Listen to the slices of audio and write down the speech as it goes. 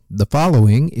The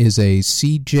following is a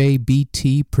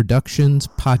CJBT Productions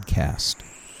podcast.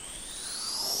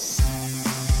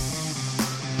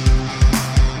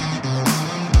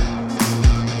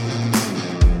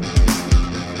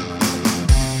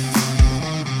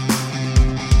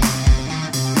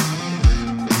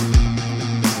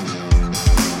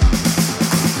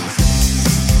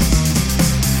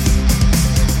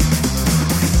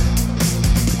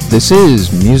 This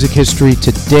is Music History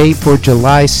Today for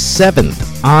July 7th.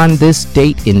 On this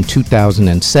date in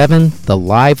 2007, the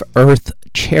Live Earth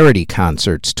charity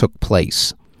concerts took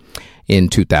place. In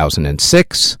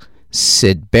 2006,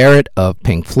 Syd Barrett of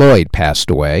Pink Floyd passed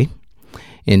away.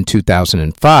 In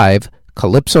 2005,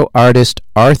 calypso artist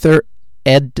Arthur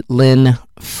Edlin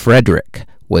Frederick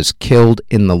was killed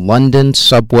in the London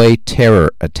subway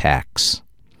terror attacks.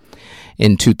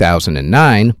 In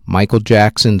 2009, Michael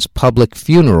Jackson's public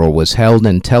funeral was held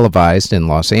and televised in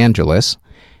Los Angeles.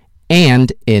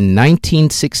 And in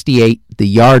 1968,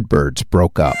 the Yardbirds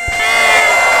broke up.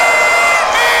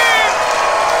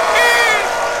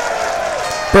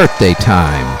 Birthday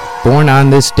time. Born on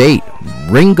this date,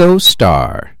 Ringo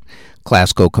Starr.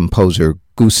 Classical composer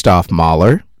Gustav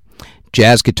Mahler.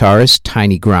 Jazz guitarist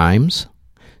Tiny Grimes.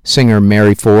 Singer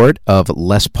Mary Ford of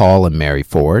Les Paul and Mary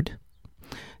Ford.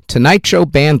 Tonight Show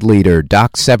band leader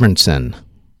Doc Severinsen.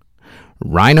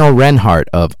 Rhino Renhart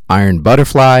of Iron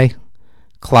Butterfly.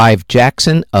 Clive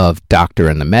Jackson of Doctor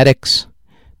and the Medics.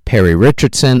 Perry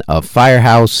Richardson of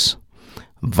Firehouse.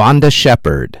 Vonda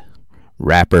Shepard.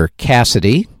 Rapper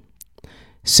Cassidy.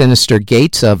 Sinister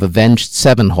Gates of Avenged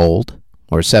Sevenfold,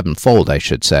 or Sevenfold, I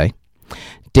should say.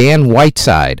 Dan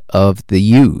Whiteside of The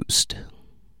Used.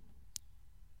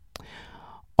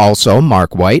 Also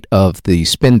Mark White of The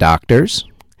Spin Doctors.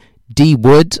 Dee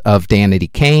Woods of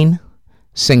Danity Kane,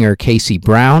 singer Casey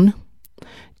Brown,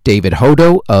 David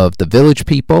Hodo of The Village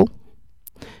People,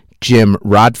 Jim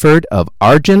Rodford of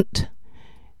Argent,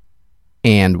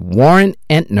 and Warren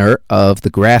Entner of The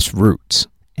Grassroots.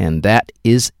 And that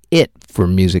is it for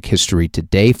Music History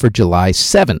Today for July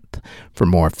 7th. For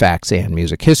more facts and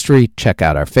music history, check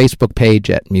out our Facebook page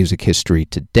at Music History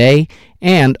Today,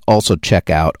 and also check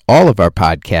out all of our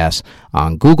podcasts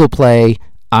on Google Play,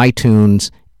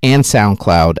 iTunes, and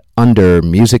SoundCloud under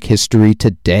Music History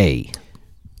Today.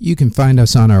 You can find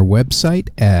us on our website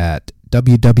at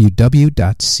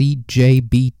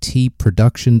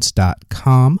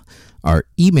www.cjbtproductions.com. Our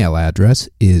email address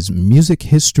is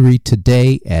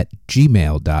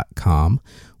musichistorytoday@gmail.com.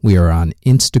 We are on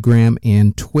Instagram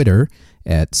and Twitter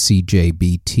at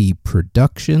CJBT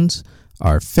Productions.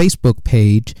 Our Facebook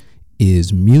page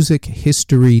is Music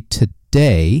History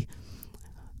Today.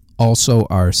 Also,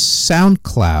 our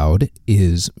SoundCloud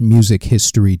is Music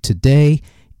History Today,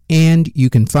 and you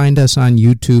can find us on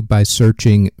YouTube by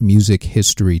searching Music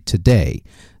History Today.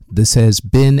 This has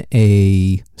been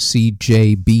a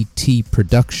CJBT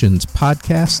Productions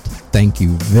podcast. Thank you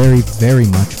very, very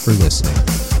much for listening.